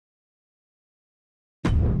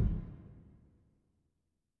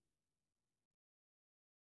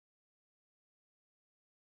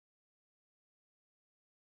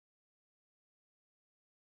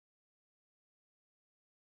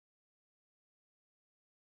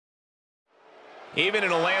Even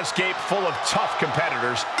in a landscape full of tough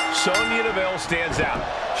competitors, Sonya Deville stands out.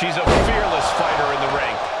 She's a fearless fighter in the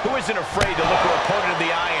ring who isn't afraid to look her opponent in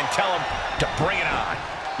the eye and tell him to bring it on.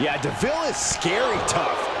 Yeah, Deville is scary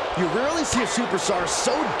tough. You rarely see a superstar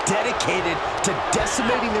so dedicated to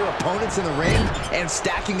decimating their opponents in the ring and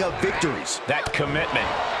stacking up victories. That commitment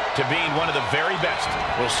to being one of the very best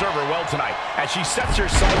will serve her well tonight as she sets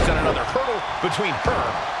her sights on another hurdle between her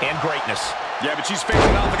and greatness. Yeah, but she's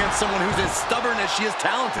facing off against someone who's as stubborn as she is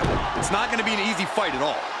talented. It's not going to be an easy fight at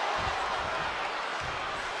all.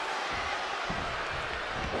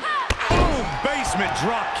 Boom! Basement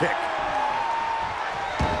drop kick.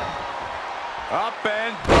 Up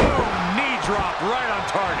and boom! Knee drop right on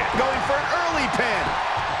target. Going for an early pin.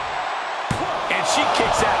 And she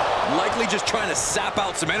kicks out. Likely just trying to sap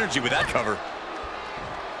out some energy with that cover.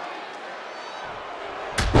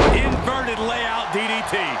 Inverted layout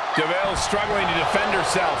DDT. Deville struggling to defend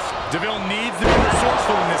herself. Deville needs to be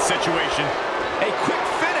resourceful in this situation. A quick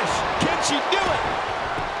finish. Can she do it?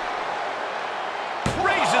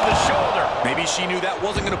 Raises the shoulder. Maybe she knew that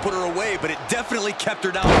wasn't going to put her away, but it definitely kept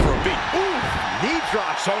her down for a beat. Ooh, knee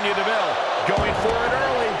drop. Sonya Deville going for it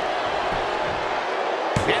early.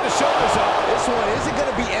 And the shoulder's up. This one isn't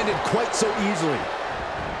going to be ended quite so easily.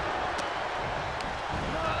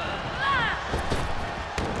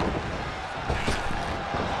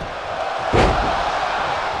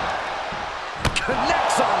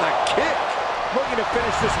 Connects on the kick. Looking to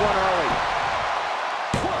finish this one early.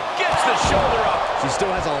 Gets the shoulder up. She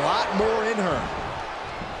still has a lot more in her.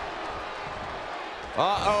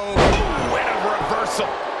 Uh-oh. Ooh, and a reversal.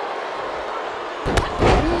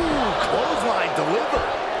 Ooh, clothesline delivered.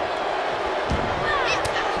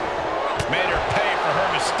 Made her pay for her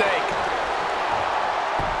mistake.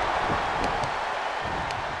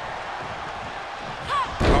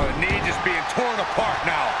 Oh, the knee just being torn apart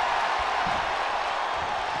now.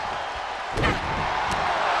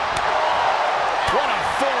 What a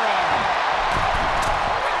forearm.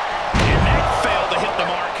 And that failed to hit the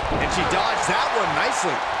mark. And she dodged that one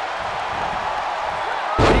nicely.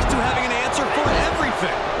 These two having an answer for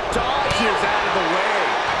everything. Dodges out of the way.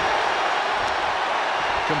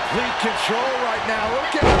 Complete control right now.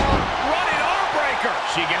 Look out. Running arm breaker.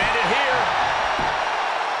 She can end it here.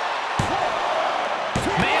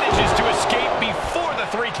 Manages to escape before the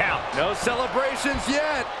 3 count. No celebrations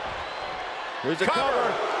yet. Here's a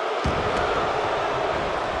cover.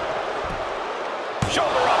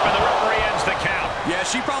 Shoulder up, and the referee ends the count. Yeah,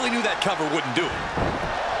 she probably knew that cover wouldn't do it.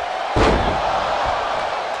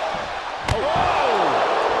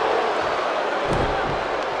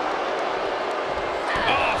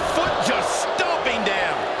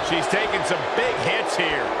 She's taking some big hits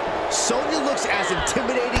here. Sonya looks as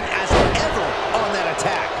intimidating as ever on that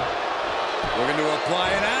attack. Looking to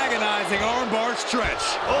apply an agonizing armbar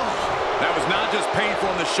stretch. Oh, that was not just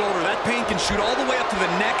painful on the shoulder. That pain can shoot all the way up to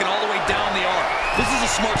the neck and all the way down the arm. This is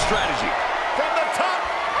a smart strategy. From the top.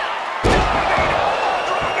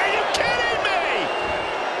 Are you kidding me?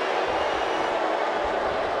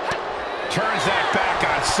 Turns that back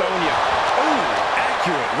on Sonya. Ooh,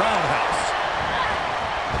 accurate roundhouse.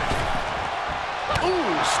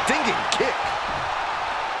 Ooh, stinging kick.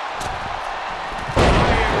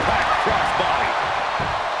 High-impact crossbody.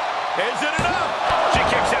 Is it enough? She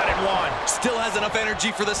kicks out at 1. Still has enough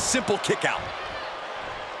energy for the simple kick out.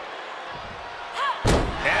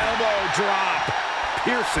 Elbow drop.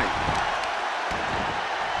 Piercing.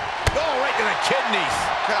 Oh, right to the kidneys.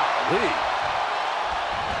 Golly.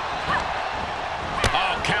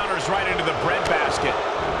 Oh, counters right into the breadbasket.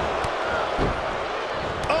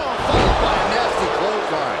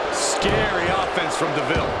 Scary offense from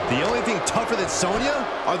Deville. The only thing tougher than Sonya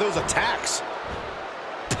are those attacks.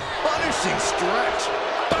 Punishing stretch.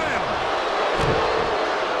 Bam!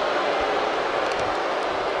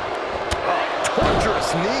 Oh,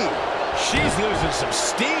 torturous knee. She's losing some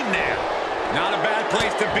steam now. Not a bad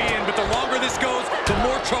place to be in, but the longer this goes, the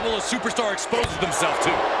more trouble a superstar exposes themselves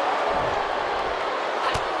to.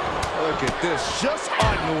 Look at this, just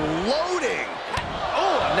unloading.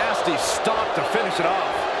 Oh, a nasty stop to finish it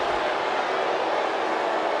off.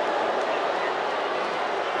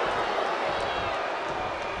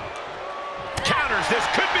 Counters, this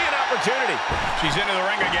could be an opportunity. She's into the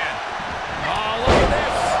ring again. Oh, look at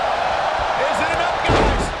this. Is it enough,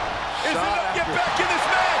 guys? Is it enough to get back in this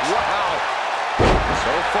match? Wow.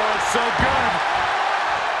 So far, so good.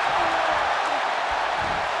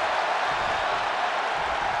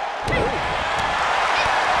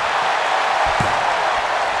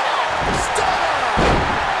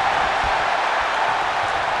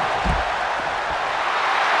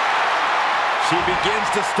 She begins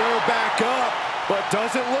to stir back up. but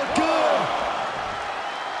doesn't look good.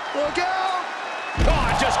 Look out! Oh,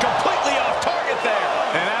 just completely off target there.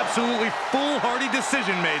 An absolutely foolhardy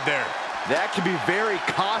decision made there. That can be very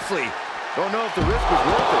costly. Don't know if the risk was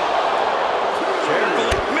worth it.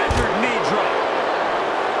 Carefully measured knee drop.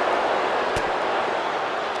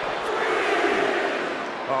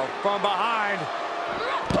 Oh, from behind.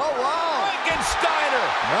 Oh, wow! Steiner.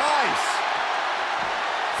 Nice!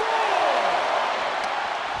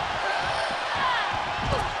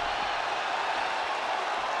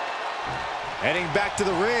 Heading back to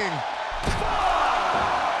the ring.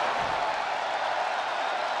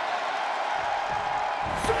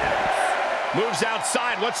 Moves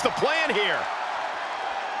outside. What's the plan here?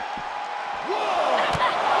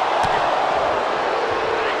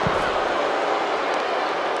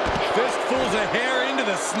 Fistfuls of hair into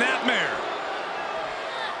the snapmare.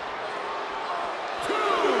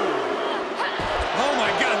 Oh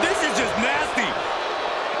my God, this is just nasty.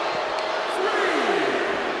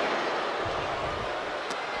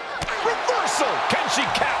 Reversal. Can she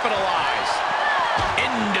capitalize?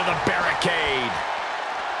 Into the barricade.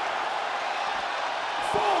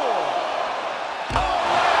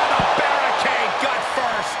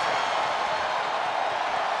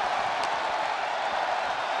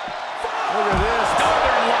 Look at this.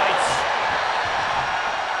 Northern Lights.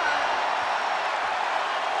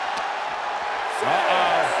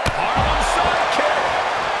 Harlem sidekick.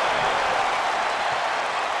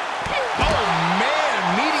 Oh, man,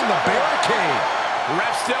 meeting the barricade.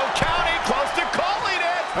 Ref still counting, close to calling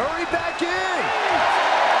it. Hurry back in.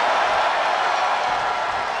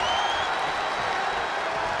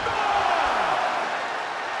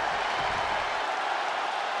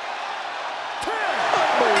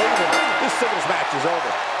 This singles match is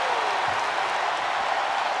over.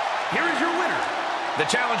 Here is your winner. The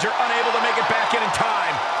challenger unable to make it back in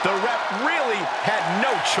time. The ref really had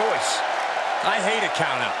no choice. I hate a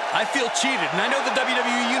countout. I feel cheated, and I know the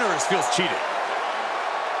WWE Universe feels cheated.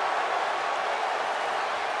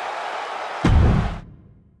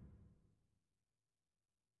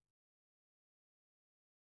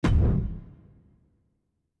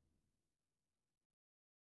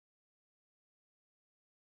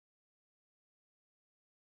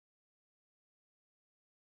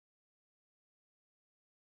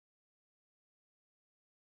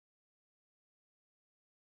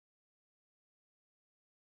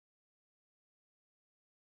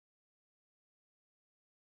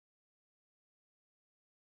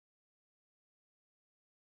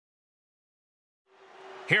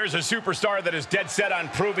 Here's a superstar that is dead set on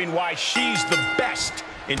proving why she's the best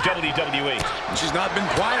in WWE. And she's not been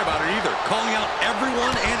quiet about it either, calling out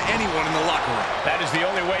everyone and anyone in the locker room. That is the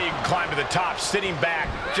only way you can climb to the top. Sitting back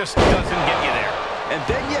just doesn't get you there. And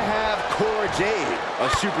then you have Cora Jade, a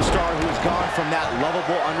superstar who has gone from that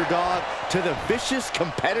lovable underdog to the vicious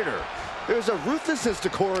competitor. There's a ruthlessness to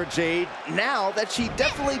Cora Jade now that she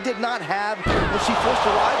definitely did not have when she first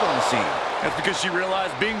arrived on the scene. That's because she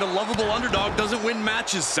realized being the lovable underdog doesn't win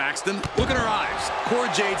matches, Saxton. Look at her eyes. Cora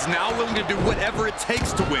Jade's now willing to do whatever it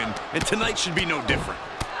takes to win, and tonight should be no different.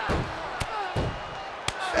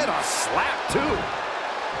 And a slap, too.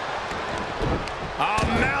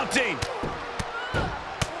 Mounting.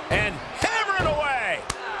 And hammering away.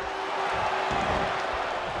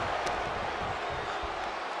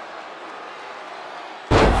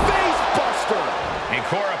 Face buster. And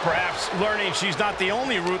Cora perhaps learning she's not the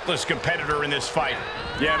only ruthless competitor in this fight.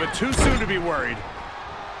 Yeah, but too soon to be worried.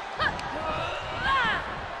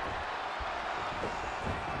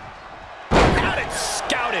 Got it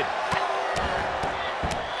scouted.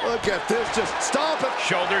 Look at this, just stomp it.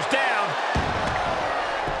 Shoulders down.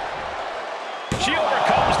 She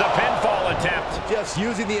overcomes the pinfall attempt. Just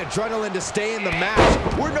using the adrenaline to stay in the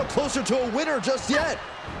match. We're no closer to a winner just yet.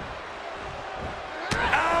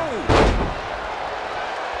 Ow!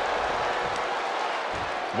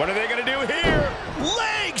 What are they going to do here?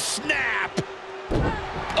 Leg snap!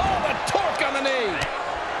 Oh, the torque on the knee.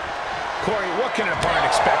 Corey, what can an opponent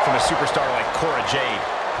expect from a superstar like Cora Jade?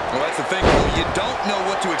 Well, that's the thing. You don't know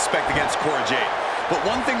what to expect against Cora Jade. But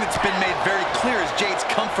one thing that's been made very clear is Jade's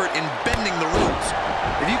comfort in bending the rules.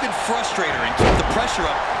 If you can frustrate her and keep the pressure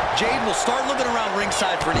up, Jade will start looking around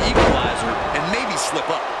ringside for an equalizer and maybe slip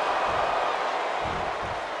up.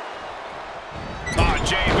 Oh,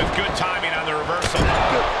 Jade with good timing on the reversal.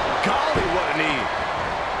 Good golly, what a knee.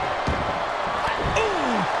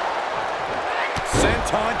 Ooh!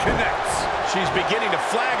 Senton connects. She's beginning to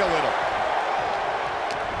flag a little.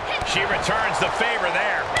 She returns the favor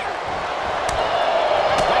there.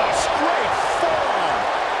 Oh, straight forearm.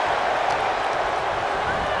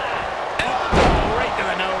 Elbow right to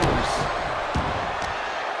the nose.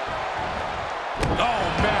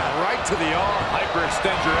 to the arm.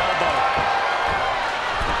 Hyperextend your elbow.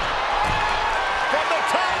 From the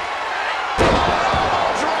top.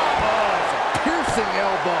 Drop. Oh, it's a piercing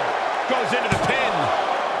elbow. Goes into the pin.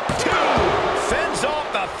 2. Fends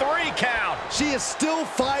off the 3 count. She is still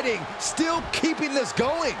fighting, still keeping this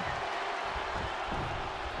going.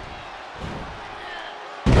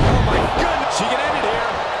 Oh my goodness. She can end it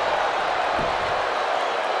here.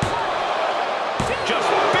 Just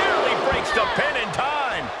barely breaks the pin in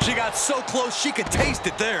time. She got so close she could taste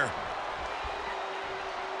it there.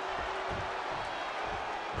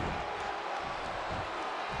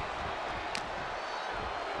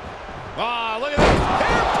 Ah, look at this.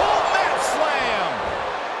 Hair pull mat slam.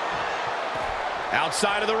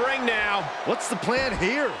 Outside of the ring now. What's the plan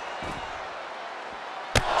here?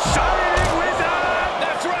 Shining Wizard!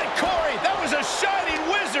 That's right, Corey. That was a Shining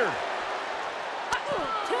Wizard.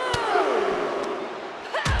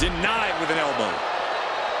 Denied with an elbow.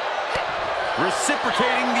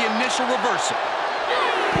 Reciprocating the initial reversal.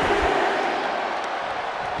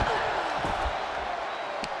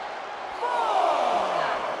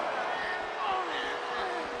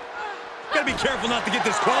 Gotta be careful not to get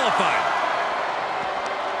disqualified.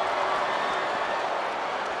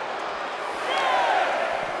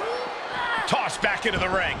 Tossed back into the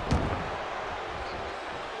ring.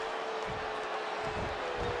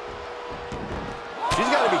 She's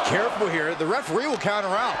got to be careful here. The referee will count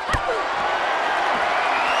her out.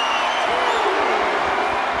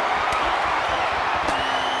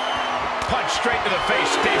 Punch straight to the face,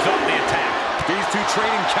 stays off the attack. These two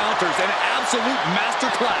trading counters, an absolute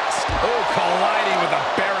masterclass. Oh, colliding with a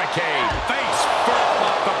barricade. Face first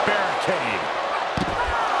off the barricade.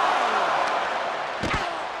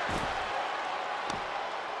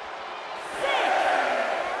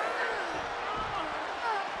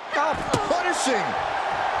 Oh, punishing.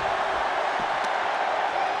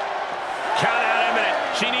 Count out imminent.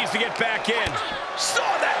 She needs to get back in. Saw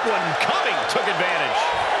that one coming, took advantage.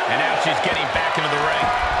 And now she's getting back into the ring.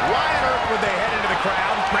 Why on earth would they head into the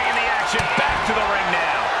crowd? Bringing the action back to the ring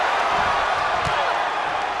now.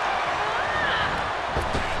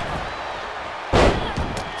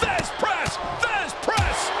 Fez press! Fez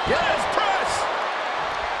press! Fez press!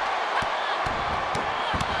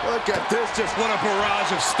 Look at this, just What a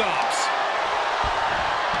barrage of stops.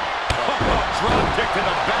 Drop kick to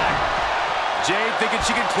the back. Jade thinking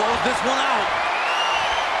she can close this one out.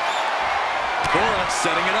 Cora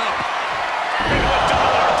setting it up. Into a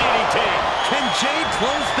double DDT. Can Jade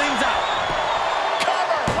close things out?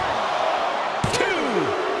 Cover! 2!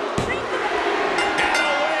 And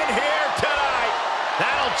a win here tonight.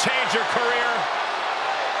 That'll change her career.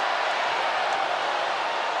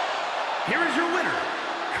 Here is your winner,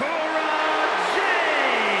 Cora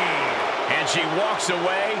Jade. And she walks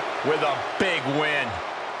away with a big win.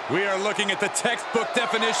 We are looking at the textbook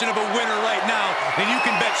definition of a winner right now, and you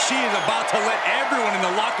can bet she is about to let everyone in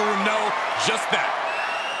the locker room know just that.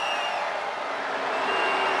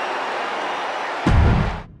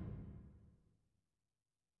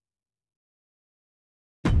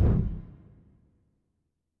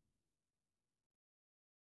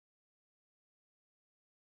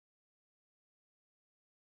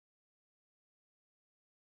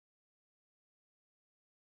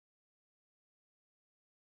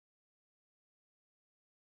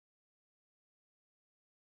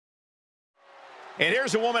 And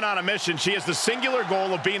here's a woman on a mission. She has the singular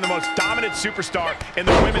goal of being the most dominant superstar in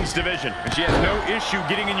the women's division. And she has no issue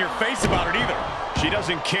getting in your face about it either. She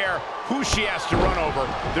doesn't care who she has to run over.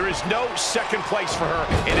 There is no second place for her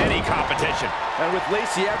in any competition. And with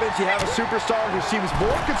Lacey Evans, you have a superstar who seems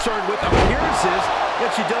more concerned with appearances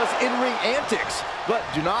than she does in-ring antics. But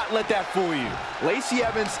do not let that fool you. Lacey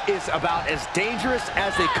Evans is about as dangerous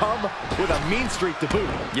as they come with a mean streak to boot.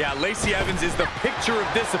 Yeah, Lacey Evans is the picture of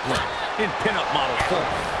discipline in pinup model form.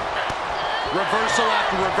 Reversal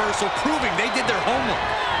after reversal, proving they did their homework.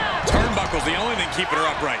 Turnbuckle's the only thing keeping her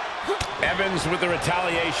upright. Evans with the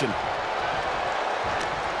retaliation.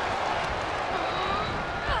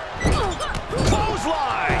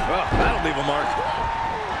 Clothesline! Well, that'll leave a mark.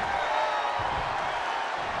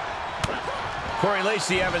 Corey,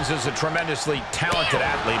 Lacey Evans is a tremendously talented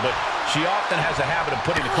athlete, but she often has a habit of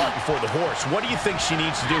putting the cart before the horse. What do you think she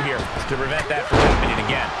needs to do here to prevent that from happening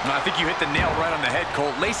again? No, I think you hit the nail right on the head, Cole.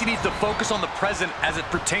 Lacey needs to focus on the present as it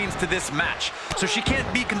pertains to this match. So she can't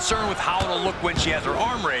be concerned with how it'll look when she has her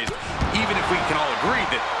arm raised, even if we can all agree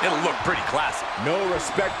that it'll look pretty classy. No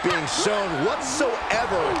respect being shown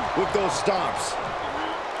whatsoever with those stomps.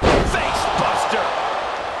 Face buster!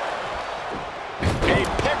 A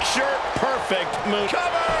picture-perfect move.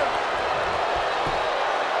 Cover!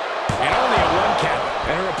 And only a 1 count.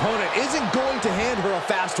 And her opponent opponent isn't going to hand her a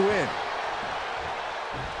fast win.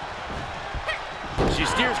 She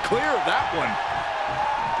steers clear of that one.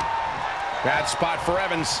 Bad spot for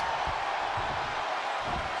Evans.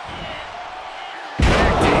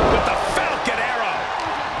 With the Falcon Arrow.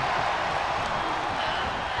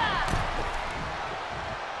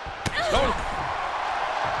 Oh.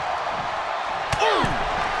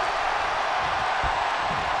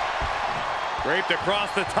 Draped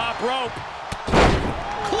across the top rope.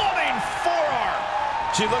 Clubbing forearm.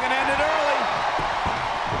 She's looking to end it early.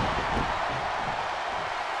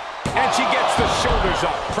 And she gets the shoulders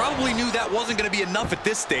up. Probably knew that wasn't going to be enough at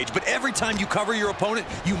this stage, but every time you cover your opponent,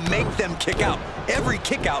 you make them kick out. Every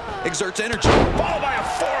kick out exerts energy. Followed by a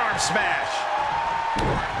forearm smash.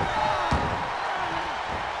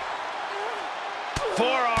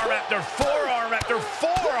 Forearm after forearm after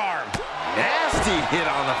forearm. Nasty hit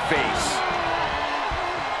on the face.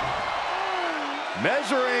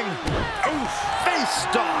 Measuring. Oof, face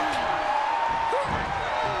stop.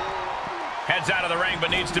 Heads out of the ring,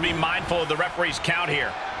 but needs to be mindful of the referee's count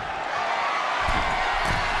here.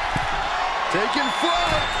 Taking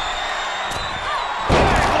front.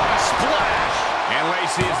 What a splash! And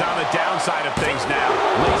Lacey is on the downside of things now.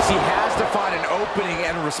 Lacey has to find an opening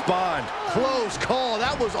and respond. Close call.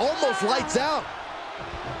 That was almost lights out.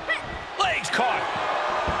 Legs caught.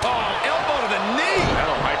 Oh, elbow to the knee.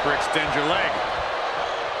 That'll hyperextend your leg.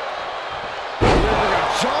 Delivering a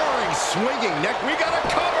jarring, swinging neck. We got a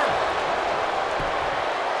cover.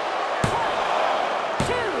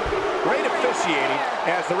 Great officiating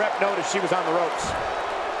as the ref noticed she was on the ropes.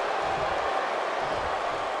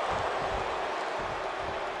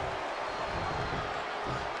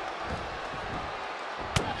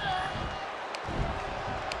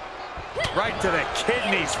 Right to the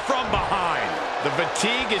kidneys from behind. The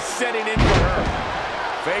fatigue is setting in for her.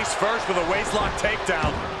 Face first with a waistlock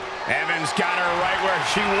takedown. Evans got her right where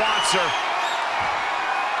she wants her.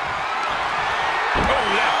 Oh,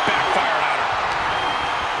 that backfired on her.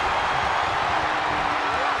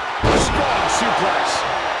 Strong suplex.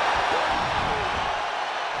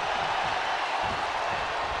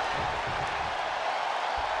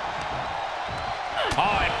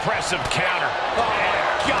 Oh, impressive counter. Oh,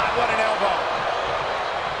 my God, what an elbow.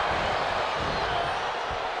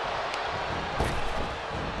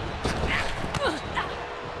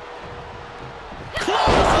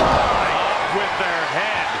 Clothesline with their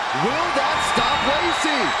head. Will that stop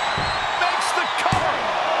Lacey? Makes the cover.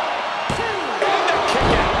 And the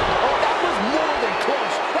kick out. Oh, that was more than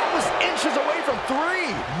close. That was inches away from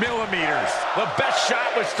 3 Millimeters. The best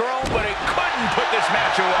shot was thrown, but it couldn't put this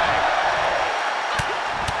match away.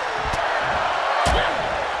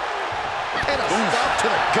 And a stop to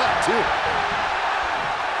the gut, too.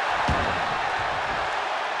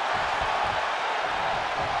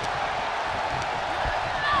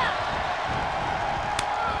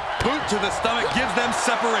 Boot to the stomach gives them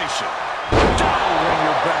separation. Ring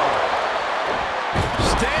your bell.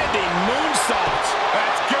 Standing moonsault.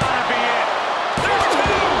 That's gotta be it. There's two.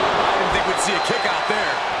 I didn't think we'd see a kick out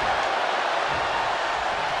there.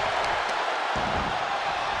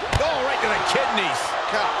 Oh, right to the kidneys.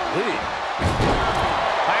 Golly.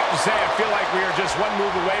 I have to say, I feel like we are just one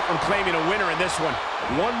move away from claiming a winner in this one.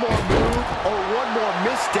 One more move or one more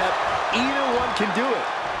misstep, either one can do it.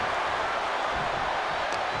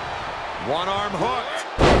 One arm hooked.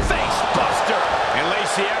 Face buster. And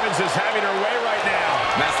Lacey Evans is having her way right now.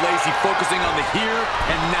 That's Lacey focusing on the here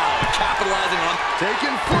and now, capitalizing on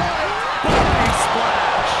Taking flight. Big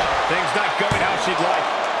splash. Things not going how she'd like.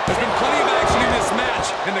 There's been plenty of action in this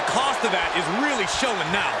match, and the cost of that is really showing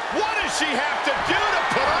now. What does she have to do to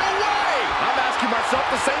put her away? I'm asking myself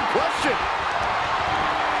the same question.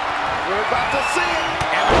 We're about to see it.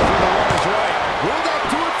 Evans with the woman's right. Will that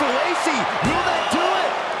do it for Lacey? Will that do it?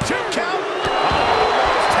 2 count.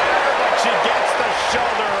 Almost had her, but she gets the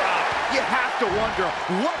shoulder up. You have to wonder,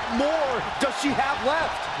 what more does she have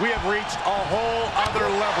left? We have reached a whole other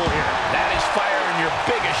level here. That is firing your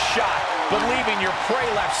biggest shot, but leaving your prey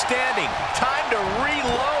left standing. Time to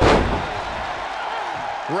reload.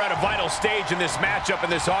 We're at a vital stage in this matchup,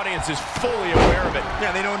 and this audience is fully aware of it.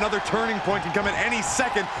 Yeah, they know another turning point can come at any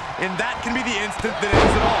second, and that can be the instant that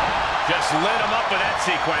ends it all. Just lit them up with that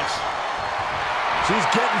sequence. She's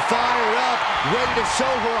getting fired up, ready to show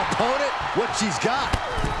her opponent what she's got.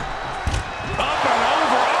 Up and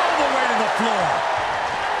over, all the way to the floor.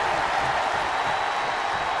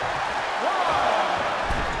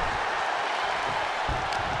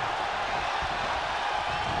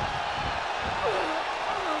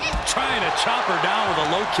 Trying to chop her down with a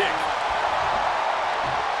low kick.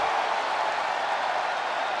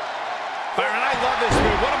 Byron, I love this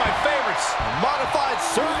move. One of my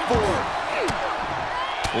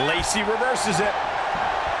Lacey reverses it.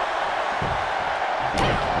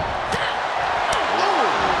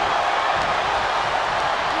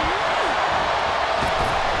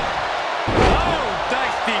 Oh,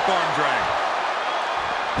 nice deep arm drag.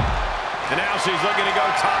 And now she's looking to go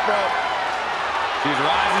top rope. She's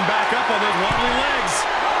rising back up on those wobbly legs.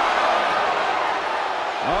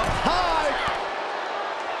 Up high.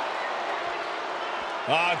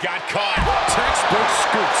 Oh, got caught. Textbook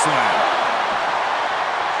scoop slam.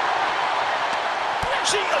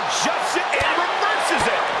 She adjusts it and reverses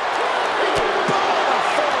it. Boom, a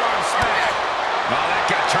forearm smash. Oh, that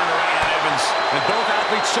got turned around on Evans. And both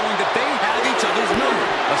athletes showing that they have each other's number.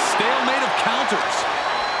 A stalemate of counters.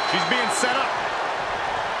 She's being set up.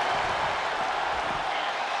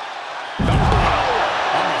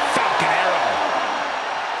 On the Falcon Arrow.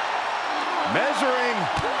 Measuring.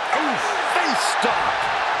 Oh, face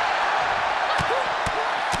stop.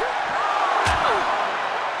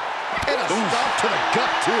 And a stop to the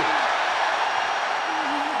gut, too.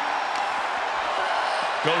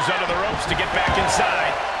 Goes under the ropes to get back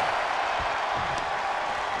inside.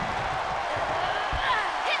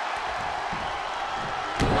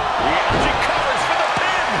 Yeah, she covers for the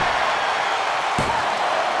pin.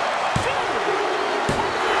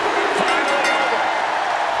 Finally over.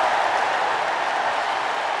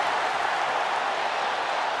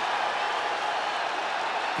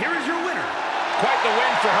 Here is your winner. Quite the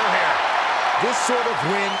win for her here. This sort of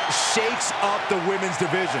win shakes up the women's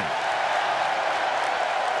division.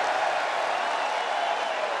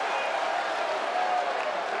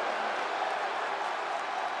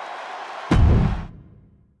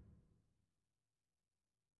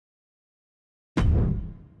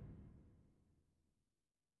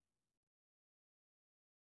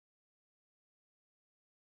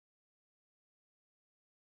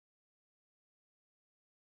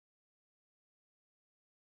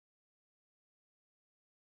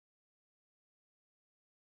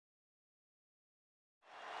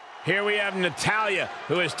 Here we have Natalya,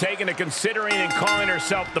 who has taken to considering and calling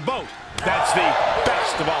herself the GOAT. That's the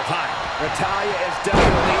best of all time. Natalya is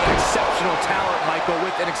definitely an exceptional talent, Michael,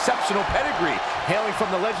 with an exceptional pedigree, hailing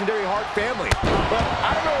from the legendary Hart family. But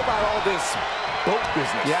I don't know about all this boat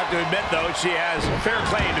business. You have to admit, though, she has fair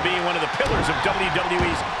claim to being one of the pillars of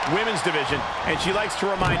WWE's women's division, and she likes to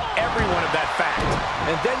remind everyone of that fact.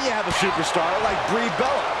 And then you have a superstar like Brie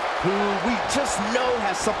Bella, who we just know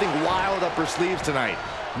has something wild up her sleeves tonight.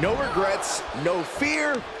 No regrets, no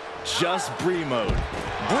fear, just Brie mode.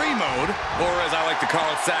 Brie mode, or as I like to call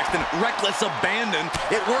it, Saxton, reckless abandon.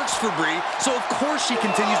 It works for Brie, so of course she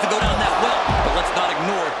continues to go down that well. But let's not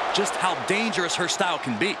ignore just how dangerous her style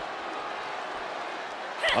can be.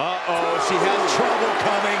 Uh-oh, she has trouble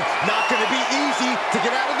coming. Not going to be easy to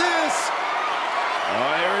get out of this. Oh,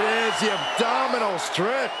 here it is, the abdominal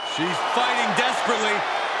strip. She's fighting desperately.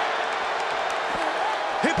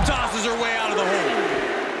 Hip tosses her way out of the hole.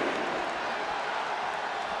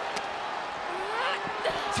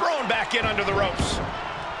 Thrown back in under the ropes.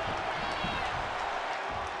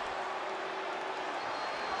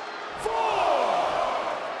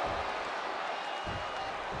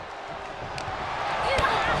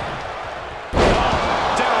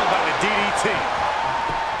 Down by the DDT.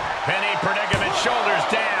 Penny predicament, shoulders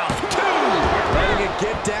down. Letting it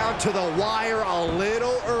get down to the wire a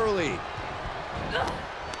little early.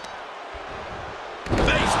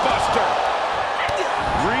 Face buster.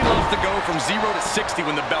 Brie loves to go from 0 to 60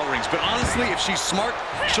 when the bell rings, but honestly, if she's smart,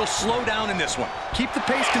 she'll slow down in this one. Keep the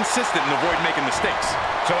pace consistent and avoid making mistakes.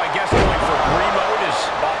 So I guess going for Brie mode is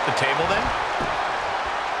off the table then?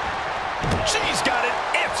 She's got an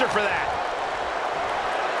answer for that.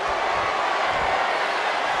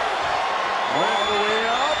 All the way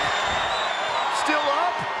up. Still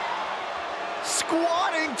up.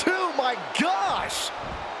 Squatting too, my gosh.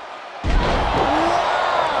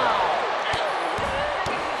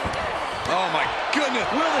 Oh my goodness.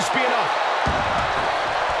 Will this be enough?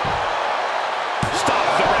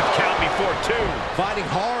 Stops the ref count before 2. Fighting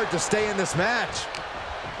hard to stay in this match.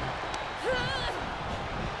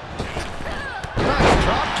 Nice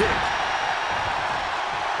drop kick.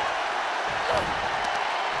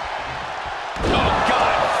 Oh,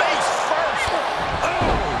 God, face first.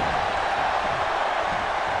 Oh.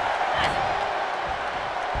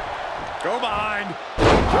 Go behind.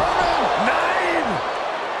 German 9.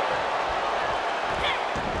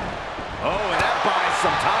 Oh, and that buys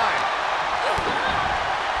some time.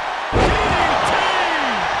 DDT!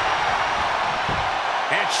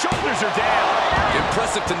 And shoulders are down.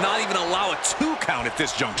 Impressive to not even allow a 2 count at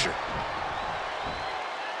this juncture.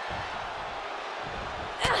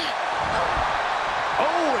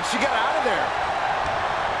 Oh, and she got out of there.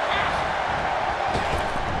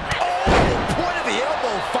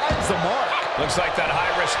 finds the mark. Looks like that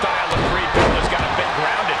high-risk style of rebuild has got a bit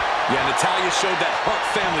grounded. Yeah, Natalya showed that Hart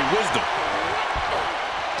family wisdom.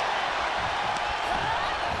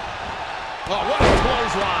 Oh, what a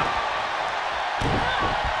clothesline.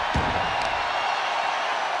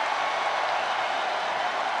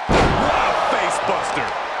 What a face buster.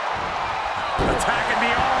 Attacking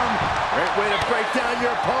the arm. Great way to break down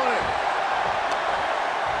your opponent.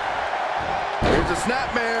 Here's a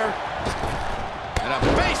snapmare. And a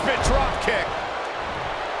basement drop kick.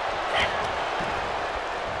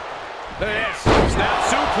 There it is. Snap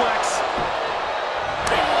suplex.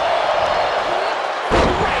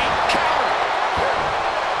 Great counter.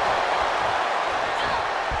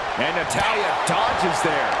 And Natalya dodges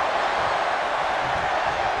there.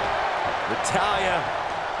 Natalya.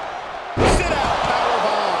 Sit out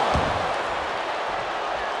powerbomb.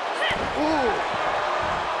 Ooh.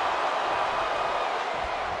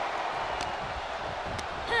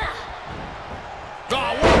 Oh,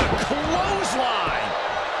 what a clothesline.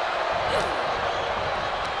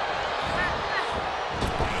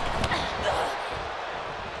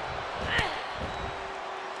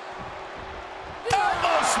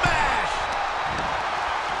 Elbow smash.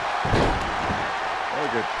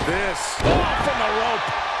 Look at this. Oh, from the rope.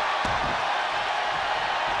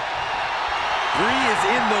 Bree is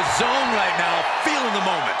in the zone right now, feeling the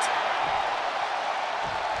moment.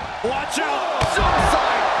 Watch out.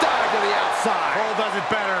 Suicide dive to the outside. Cole does it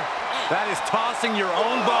better. That is tossing your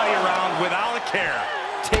own body around without a care.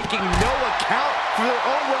 Taking no account for their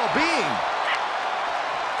own well-being.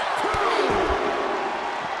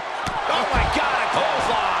 Oh, my God, a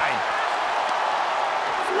clothesline.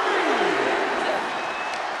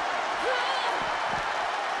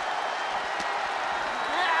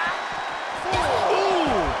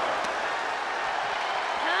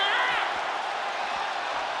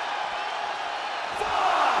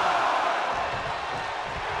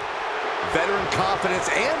 Veteran confidence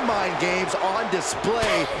and mind games on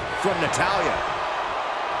display from Natalya.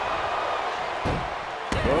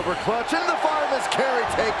 Over clutch into the fireman's carry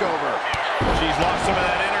takeover. She's lost some of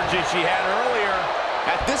that energy she had earlier.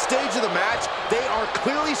 At this stage of the match, they are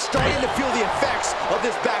clearly starting to feel the effects of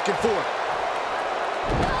this back and forth.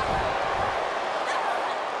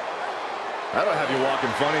 That'll have you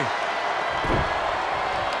walking funny.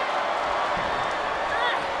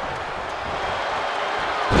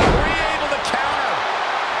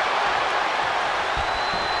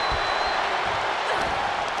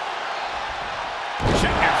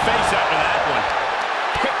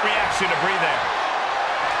 To breathe there.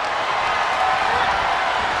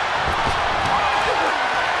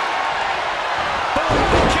 Boom,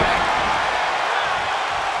 kick.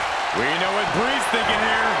 We know what Bree's thinking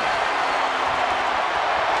here.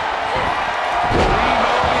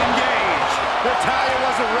 Engage. Natalya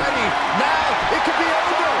wasn't ready. Now it could be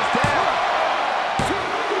over.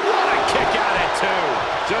 What a kick out at two.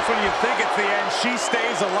 Just when you think it's the end, she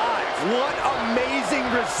stays alive. What amazing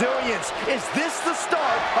resilience. Is this the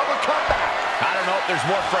start of a comeback? I don't know if there's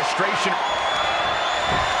more frustration.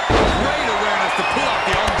 Great awareness to pull out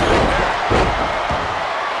the arm drag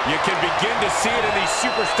there. You can begin to see it in these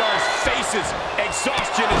superstars' faces.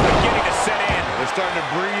 Exhaustion is beginning to set in. They're starting to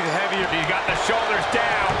breathe heavier. She's got the shoulders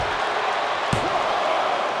down.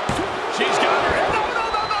 She's got her. No.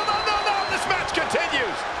 This match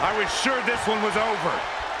continues. I was sure this one was over.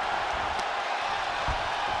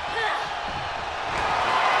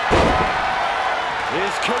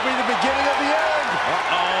 This could be the beginning of the end.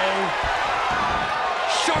 Uh-oh.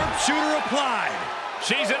 Sharpshooter applied.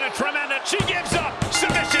 She's in a tremendous. She gives up.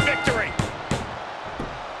 Submission victory.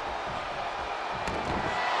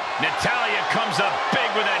 Natalya comes up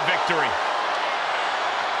big with that victory.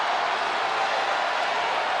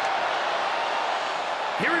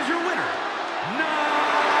 Here is your winner, Natalya.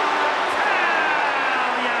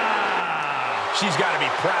 She's got to be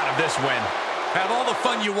proud of this win. Have all the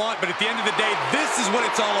fun you want, but at the end of the day, this is what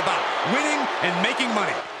it's all about. Winning and making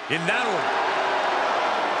money. In that order.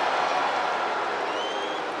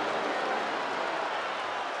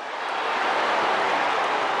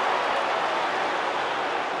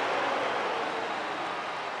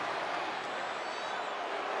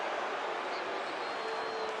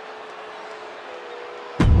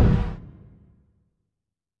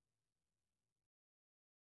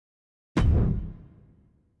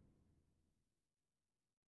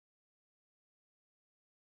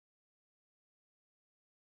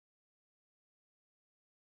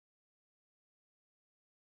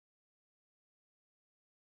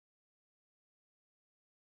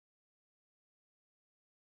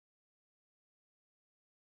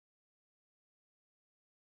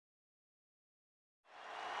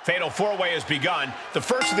 Fatal four-way has begun. The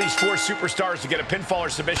first of these four superstars to get a pinfall or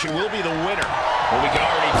submission will be the winner. But we can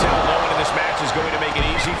already tell no one in this match is going to make it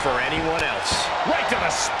easy for anyone else. Right to the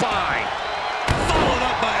spine. Followed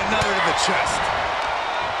up by another to the chest.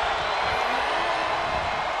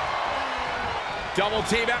 Double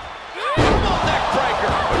team out. Neck breaker.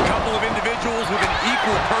 A couple of individuals with an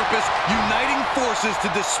equal purpose, uniting forces to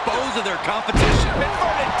dispose of their competition.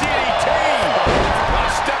 Inverted DDT. A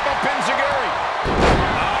step-up enziguri.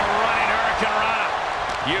 Running Hurricane Rana.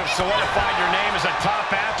 You've solidified your name as a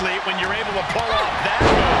top athlete when you're able to pull off that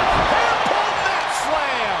move. Pull that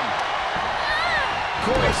slam.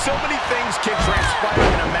 Corey, so many things can transpire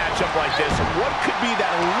in a matchup like this. What could be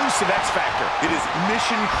that elusive X factor? It is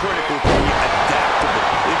mission critical to be adaptable.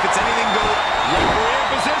 If it's anything goes, Referee in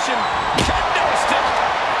position. Kendo stick.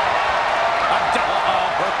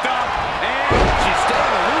 Hooked up. And she's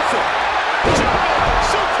staying elusive.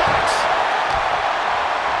 Suplex.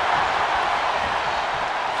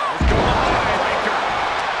 Let's go high. Breaker.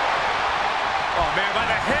 Oh, man, by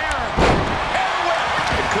the hair. Hair whip.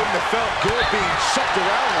 It couldn't have felt good being shoved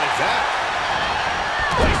around like that.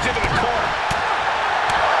 Placed into the corner.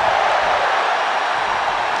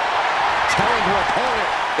 Telling her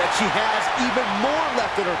opponent that she has even more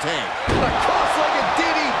left in her tank. A cross-legged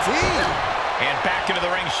DDT. And back into the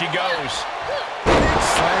ring she goes. Big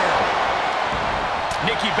slam.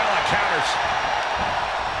 Nikki Bella counters.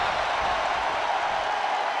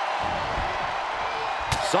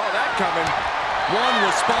 Saw that coming. one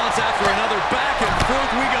response after another. Back and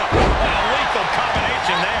forth we go. A lethal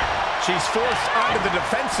combination there. She's forced onto the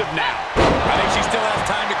defensive now. I think she still has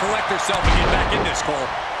time to collect herself and get back in this, Cole.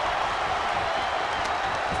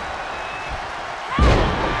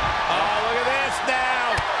 Oh, look at this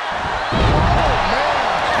now. Oh,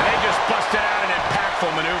 man. And they just busted out an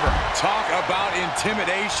impactful maneuver. Talk about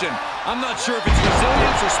intimidation. I'm not sure if it's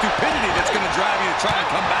resilience or stupidity that's going to drive you to try and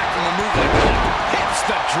come back from a move like that. Hits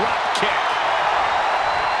the drop kick.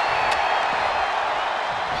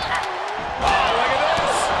 Oh, look at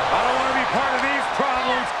this. I don't want to be part of these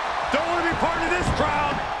problems. Don't want to be part of this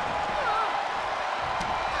crowd.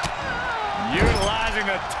 Utilizing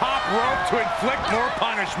the top rope to inflict more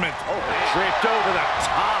punishment. Oh, draped over the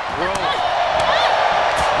top rope.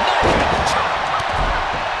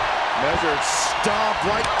 Measured stomp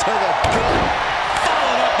right to the gut.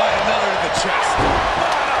 Followed up by another to the chest.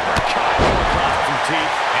 Uppercut. Across some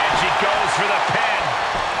teeth. And she goes for the pin.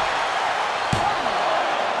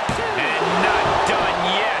 And not done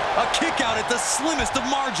yet. A kick out at the slimmest of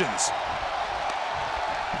margins.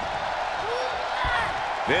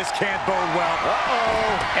 This can't bode well.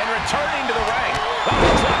 And returning to the ring.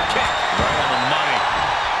 Drop kick. Right on the money.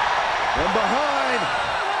 From behind.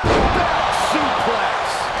 Back suplex.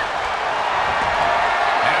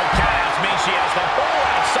 And her countouts mean she has the whole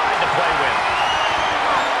outside to play with.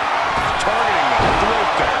 Targeting the throat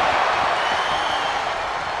there.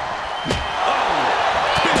 Oh,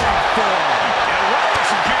 big form. And a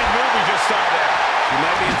well-executed move we just saw there. She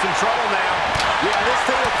might be in some trouble now. Yeah, this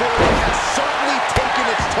thing authority has certainly taken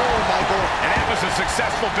its toll, Michael. And that was a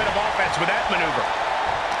successful bit of offense with that maneuver.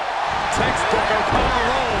 Textbook O'Connor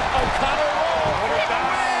roll. O'Connor roll for the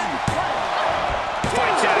win.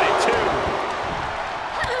 Fights out at 2.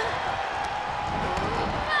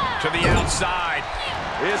 To the outside.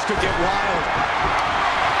 This could get wild.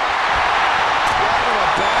 Right on a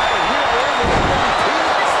bat, and we are in the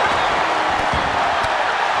peanuts.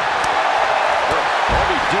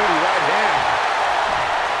 Heavy-duty right hand.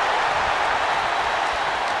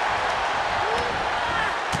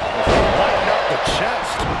 Lighten up the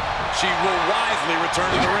chest. She will wisely return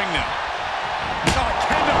to the ring now. Oh,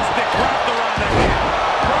 kendo stick wrapped around the hand.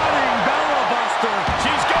 Running Bella Buster.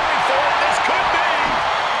 She's going for it. This could be.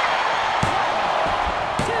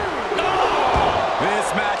 This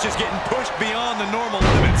match is getting pushed beyond the normal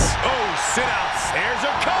limits. Oh, sit-outs. Here's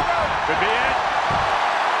her cover. Could be it.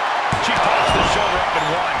 She pops the shoulder up and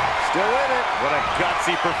one. Still in it. What a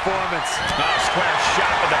gutsy performance. Square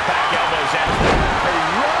shot with the back elbows ends. A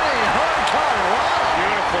running Hurricane Rana.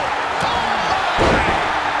 Beautiful.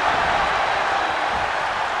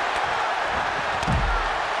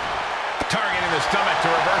 Targeting the stomach to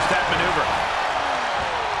reverse that maneuver.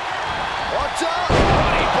 Watch out.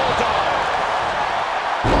 Running Bulldog.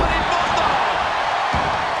 Running Bulldog.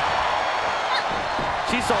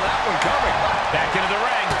 She saw that one coming. Back into the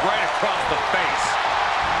ring. Right across the face.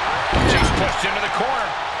 She's pushed into the corner.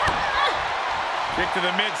 Kick to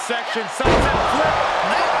the midsection. Sunset flip.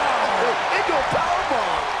 Into a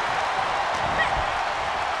powerbomb.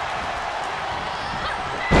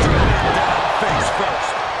 Face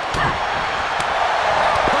first.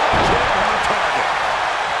 Pump kick on target.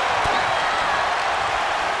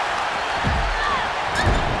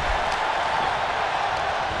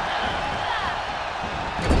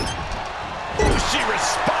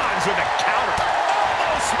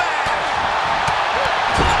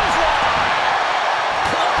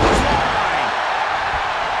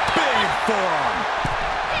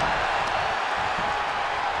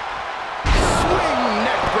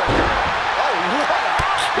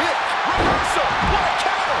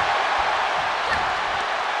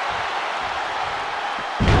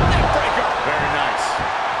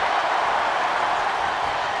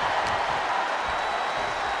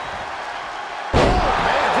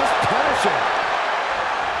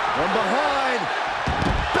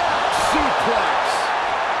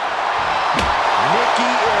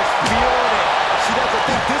 would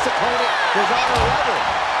think this opponent was on her level.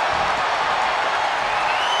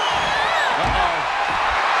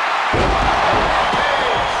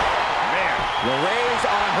 Man. LeRae's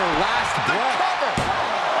on her last breath.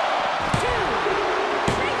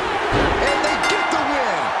 And they get the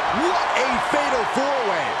win. What a fatal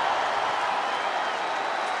four-way.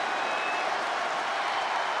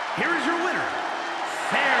 Here is your winner,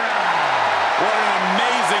 Sarah. What an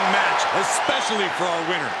amazing match, especially for our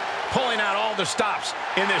winner. Pulling out all the stops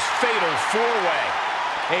in this fatal four-way.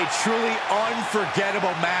 A truly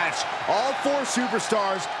unforgettable match. All four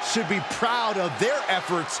superstars should be proud of their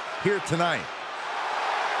efforts here tonight.